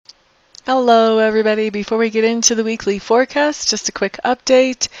Hello everybody. Before we get into the weekly forecast, just a quick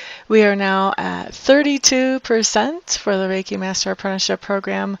update. We are now at 32% for the Reiki Master Apprenticeship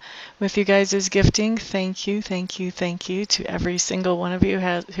Program with you guys' gifting. Thank you, thank you, thank you to every single one of you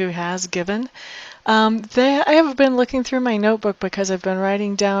who has given. I have been looking through my notebook because I've been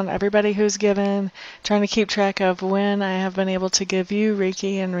writing down everybody who's given, trying to keep track of when I have been able to give you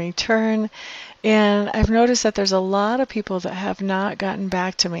Reiki in return. And I've noticed that there's a lot of people that have not gotten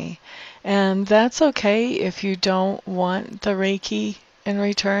back to me. And that's okay if you don't want the Reiki in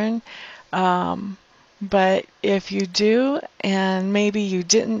return. But if you do, and maybe you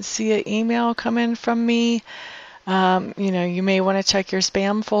didn't see an email come in from me, you may want to check your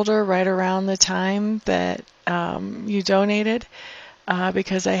spam folder right around the time that you donated,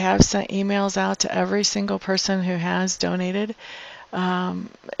 because I have sent emails out to every single person who has donated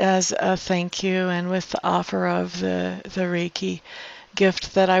as a thank you and with the offer of the Reiki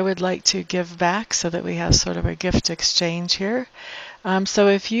gift that I would like to give back so that we have sort of a gift exchange here. So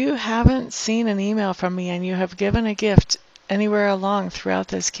if you haven't seen an email from me and you have given a gift anywhere along throughout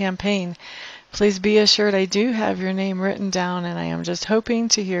this campaign, please be assured I do have your name written down and I am just hoping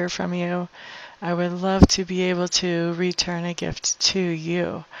to hear from you. I would love to be able to return a gift to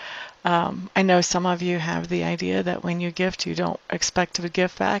you. I know some of you have the idea that when you gift, you don't expect a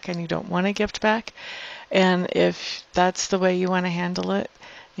gift back and you don't want a gift back. And if that's the way you want to handle it,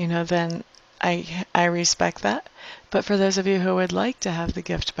 then I respect that. But for those of you who would like to have the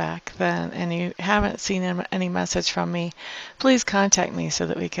gift back, and you haven't seen any message from me, please contact me so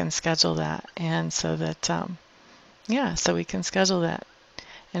that we can schedule that, and so that so we can schedule that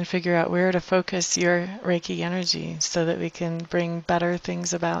and figure out where to focus your Reiki energy so that we can bring better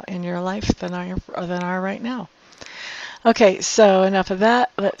things about in your life than are right now. Okay, so enough of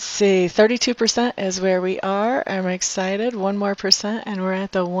that. Let's see, 32% is where we are. I'm excited. One more percent, and we're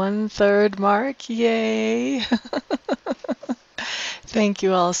at the 1/3 mark. Yay! Thank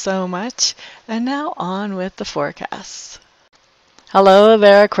you all so much. And now on with the forecasts. Hello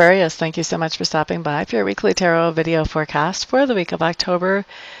there, Aquarius. Thank you so much for stopping by for your weekly tarot video forecast for the week of October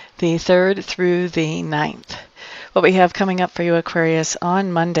the 3rd through the 9th. What we have coming up for you, Aquarius,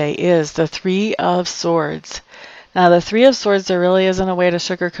 on Monday is the Three of Swords. Now, the Three of Swords, there really isn't a way to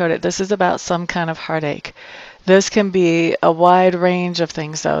sugarcoat it. This is about some kind of heartache. This can be a wide range of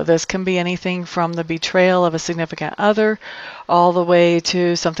things, though. This can be anything from the betrayal of a significant other all the way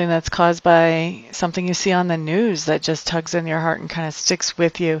to something that's caused by something you see on the news that just tugs in your heart and kind of sticks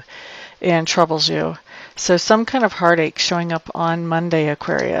with you and troubles you. So some kind of heartache showing up on Monday,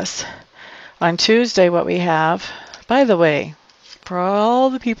 Aquarius. On Tuesday, what we have, by the way, for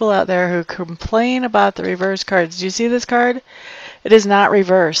all the people out there who complain about the reverse cards, do you see this card? It is not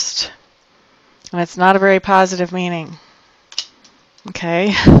reversed. And it's not a very positive meaning.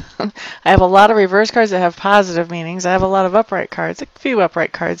 Okay? I have a lot of reverse cards that have positive meanings. I have a lot of upright cards, a few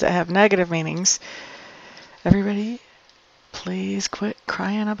upright cards that have negative meanings. Everybody, please quit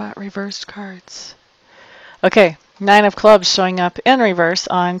crying about reversed cards. Okay, Nine of Clubs showing up in reverse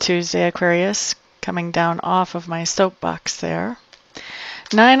on Tuesday, Aquarius, coming down off of my soapbox there.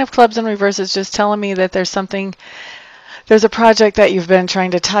 Nine of Clubs in reverse is just telling me that there's a project that you've been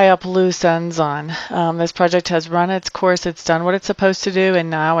trying to tie up loose ends on. This project has run its course, it's done what it's supposed to do, and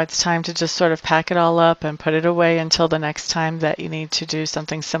now it's time to just sort of pack it all up and put it away until the next time that you need to do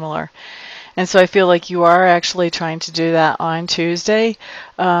something similar. And so I feel like you are actually trying to do that on Tuesday.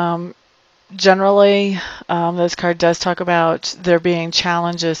 Generally, this card does talk about there being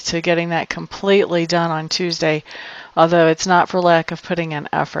challenges to getting that completely done on Tuesday, although it's not for lack of putting in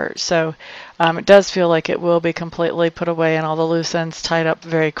effort. So it does feel like it will be completely put away and all the loose ends tied up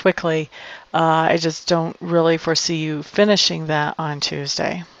very quickly. I just don't really foresee you finishing that on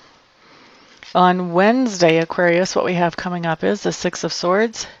Tuesday. On Wednesday, Aquarius, what we have coming up is the Six of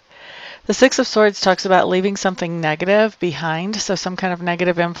Swords. The Six of Swords talks about leaving something negative behind, so some kind of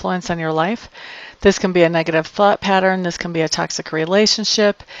negative influence on your life. This can be a negative thought pattern. This can be a toxic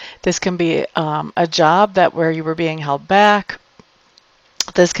relationship. This can be a job where you were being held back.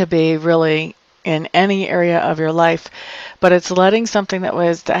 This could be really in any area of your life, but it's letting something that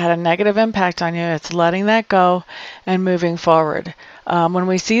had a negative impact on you, it's letting that go and moving forward. When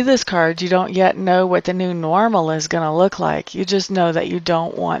we see this card, you don't yet know what the new normal is going to look like. You just know that you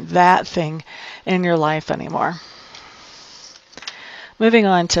don't want that thing in your life anymore. Moving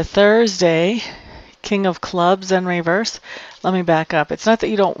on to Thursday, King of Clubs in reverse. Let me back up. It's not that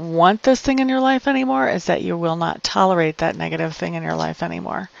you don't want this thing in your life anymore, it's that you will not tolerate that negative thing in your life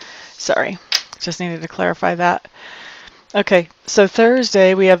anymore. Sorry, just needed to clarify that. Okay, so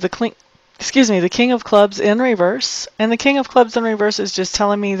Thursday we have the King of Clubs in reverse, and the King of Clubs in reverse is just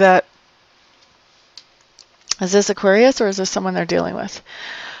telling me that Is this Aquarius or is this someone they're dealing with?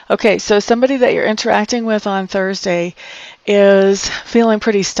 Okay, so somebody that you're interacting with on Thursday is feeling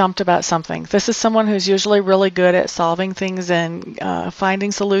pretty stumped about something. This is someone who's usually really good at solving things and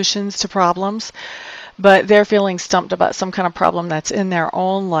finding solutions to problems, but they're feeling stumped about some kind of problem that's in their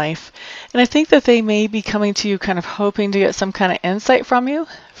own life. And I think that they may be coming to you kind of hoping to get some kind of insight from you.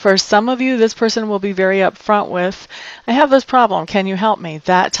 For some of you, this person will be very upfront with, I have this problem, can you help me?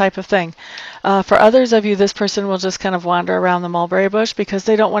 That type of thing. For others of you, this person will just kind of wander around the mulberry bush because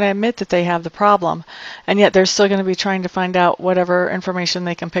they don't want to admit that they have the problem. And yet they're still going to be trying to find out whatever information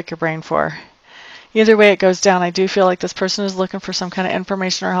they can pick your brain for. Either way it goes down, I do feel like this person is looking for some kind of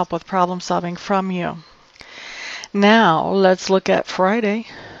information or help with problem solving from you. Now, let's look at Friday.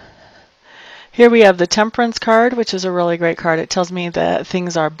 Here we have the Temperance card, which is a really great card. It tells me that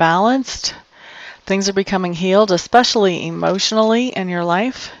things are balanced, things are becoming healed, especially emotionally in your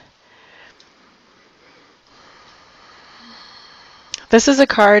life. This is a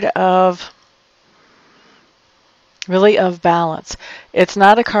card of really of balance. It's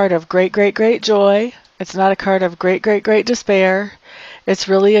not a card of great, great, great joy. It's not a card of great, great, great despair. It's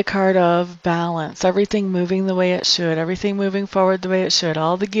really a card of balance. Everything moving the way it should. Everything moving forward the way it should.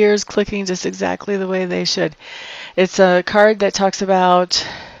 All the gears clicking just exactly the way they should. It's a card that talks about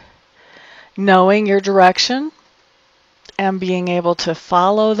knowing your direction and being able to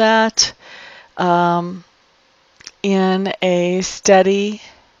follow that in a steady,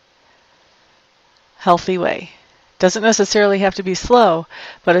 healthy way. Doesn't necessarily have to be slow,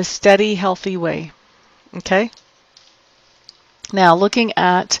 but a steady, healthy way. Okay? Now, looking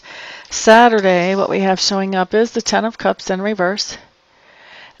at Saturday, what we have showing up is the Ten of Cups in reverse.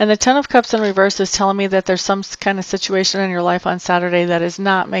 And the Ten of Cups in reverse is telling me that there's some kind of situation in your life on Saturday that is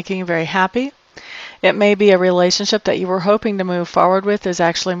not making you very happy. It may be a relationship that you were hoping to move forward with is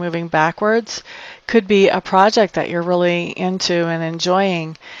actually moving backwards. Could be a project that you're really into and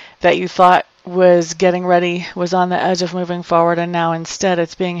enjoying that you thought was getting ready, was on the edge of moving forward, and now instead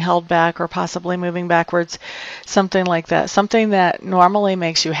it's being held back or possibly moving backwards, something like that. Something that normally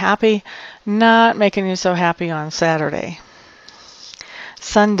makes you happy, not making you so happy on Saturday.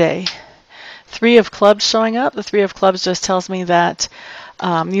 Sunday, Three of Clubs showing up. The Three of Clubs just tells me that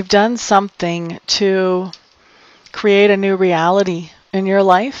you've done something to create a new reality in your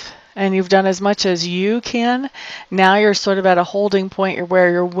life, and you've done as much as you can. Now you're sort of at a holding point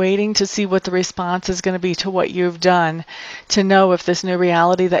where you're waiting to see what the response is going to be to what you've done, to know if this new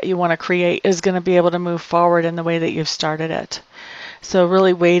reality that you want to create is going to be able to move forward in the way that you've started it. So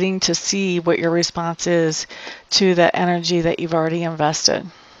really waiting to see what your response is to that energy that you've already invested.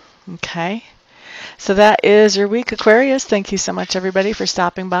 Okay? So that is your week, Aquarius. Thank you so much, everybody, for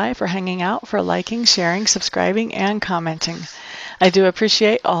stopping by, for hanging out, for liking, sharing, subscribing, and commenting. I do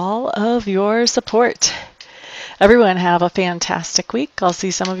appreciate all of your support. Everyone have a fantastic week. I'll see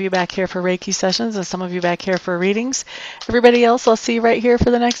some of you back here for Reiki sessions and some of you back here for readings. Everybody else, I'll see you right here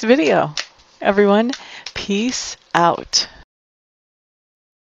for the next video. Everyone, peace out.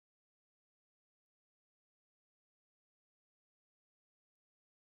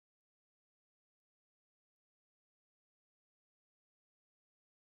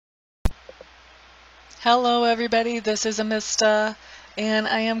 Hello everybody, this is Amista, and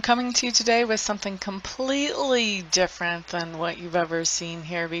I am coming to you today with something completely different than what you've ever seen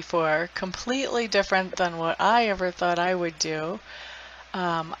here before, completely different than what I ever thought I would do.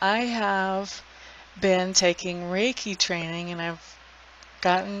 I have been taking Reiki training, and I've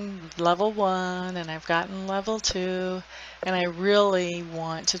gotten level 1 and I've gotten level 2, and I really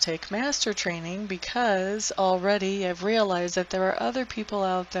want to take master training because already I've realized that there are other people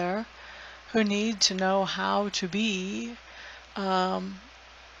out there who need to know how to be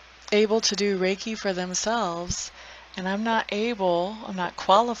able to do Reiki for themselves, and I'm not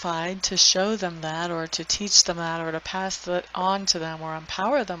qualified to show them that or to teach them that or to pass that on to them or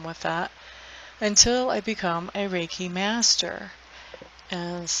empower them with that until I become a Reiki Master.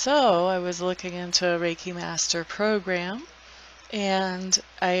 And so I was looking into a Reiki Master program, and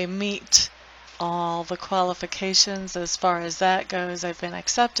I meet all the qualifications as far as that goes. I've been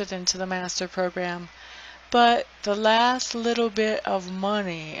accepted into the master program, but the last little bit of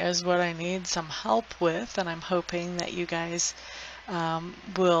money is what I need some help with, and I'm hoping that you guys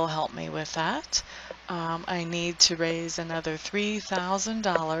will help me with that. I need to raise another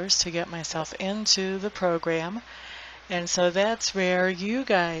 $3,000 to get myself into the program, and so that's where you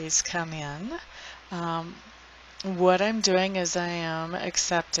guys come in. What I'm doing is I am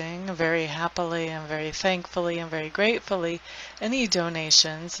accepting very happily and very thankfully and very gratefully any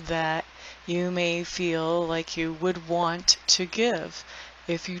donations that you may feel like you would want to give.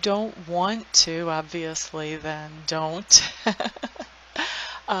 If you don't want to, obviously, then don't.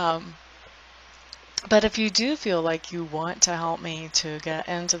 um, but if you do feel like you want to help me to get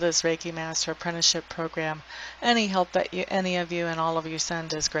into this Reiki Master Apprenticeship Program, any help that any of you and all of you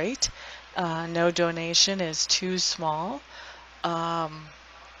send is great. No donation is too small.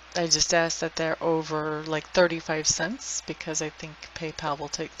 I just ask that they're over like 35 cents because I think PayPal will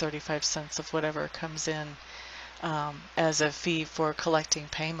take 35 cents of whatever comes in as a fee for collecting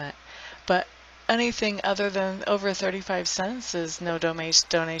payment. But anything other than over 35 cents is no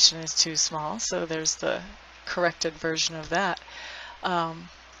donation is too small. So there's the corrected version of that.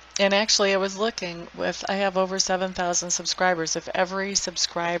 And actually I was looking I have over 7,000 subscribers. If every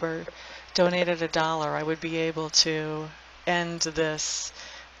subscriber donated $1, I would be able to end this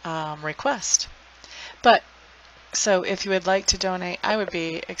request. But so if you would like to donate, I would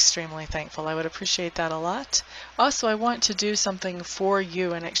be extremely thankful. I would appreciate that a lot. Also, I want to do something for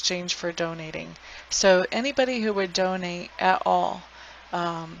you in exchange for donating. So anybody who would donate at all,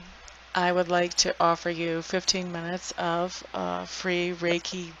 I would like to offer you 15 minutes of free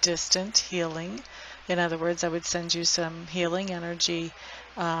Reiki distant healing. In other words, I would send you some healing energy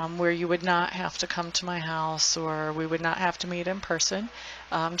where you would not have to come to my house, or we would not have to meet in person,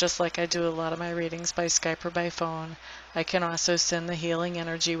 just like I do a lot of my readings by Skype or by phone. I can also send the healing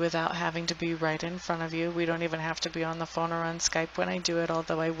energy without having to be right in front of you. We don't even have to be on the phone or on Skype when I do it,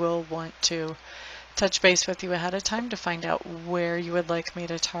 although I will want to touch base with you ahead of time to find out where you would like me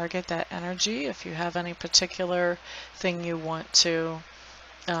to target that energy. If you have any particular thing you want to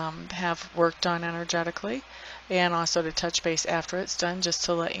have worked on energetically, and also to touch base after it's done just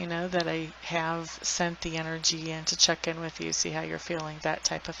to let you know that I have sent the energy in to check in with you, see how you're feeling, that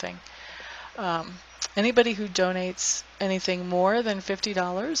type of thing. Anybody who donates anything more than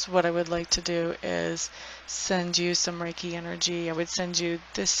 $50, what I would like to do is send you some Reiki energy. I would send you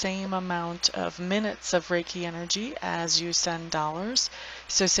the same amount of minutes of Reiki energy as you send dollars.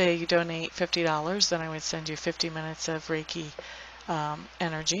 So say you donate $50, then I would send you 50 minutes of Reiki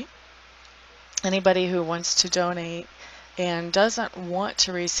energy. Anybody who wants to donate and doesn't want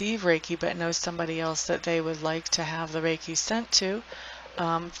to receive Reiki but knows somebody else that they would like to have the Reiki sent to,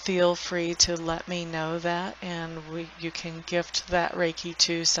 feel free to let me know that, and you can gift that Reiki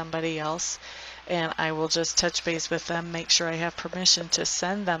to somebody else, and I will just touch base with them, make sure I have permission to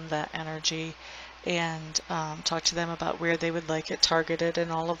send them that energy, and talk to them about where they would like it targeted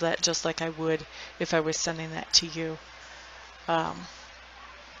and all of that, just like I would if I was sending that to you.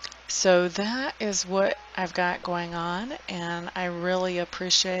 So that is what I've got going on, and I really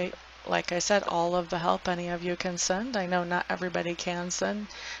appreciate, like I said, all of the help any of you can send. I know not everybody can send,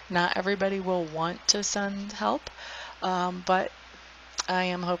 not everybody will want to send help, but I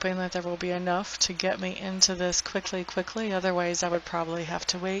am hoping that there will be enough to get me into this quickly. Otherwise I would probably have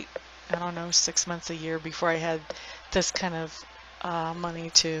to wait, I don't know, 6 months, a year before I had this kind of money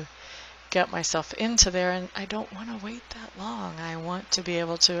to get myself into there, and I don't want to wait that long. I want to be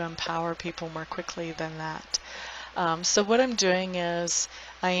able to empower people more quickly than that. So what I'm doing is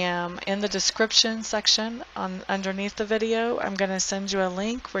I am in the description section underneath the video. I'm going to send you a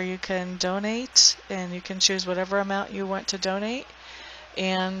link where you can donate, and you can choose whatever amount you want to donate,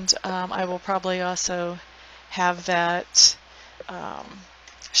 and I will probably also have that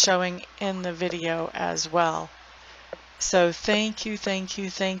showing in the video as well. So thank you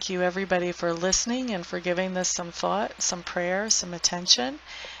everybody for listening and for giving this some thought, some prayer, some attention.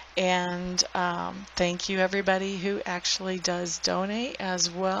 And thank you everybody who actually does donate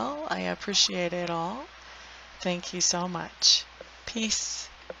as well. I appreciate it all. Thank you so much. Peace.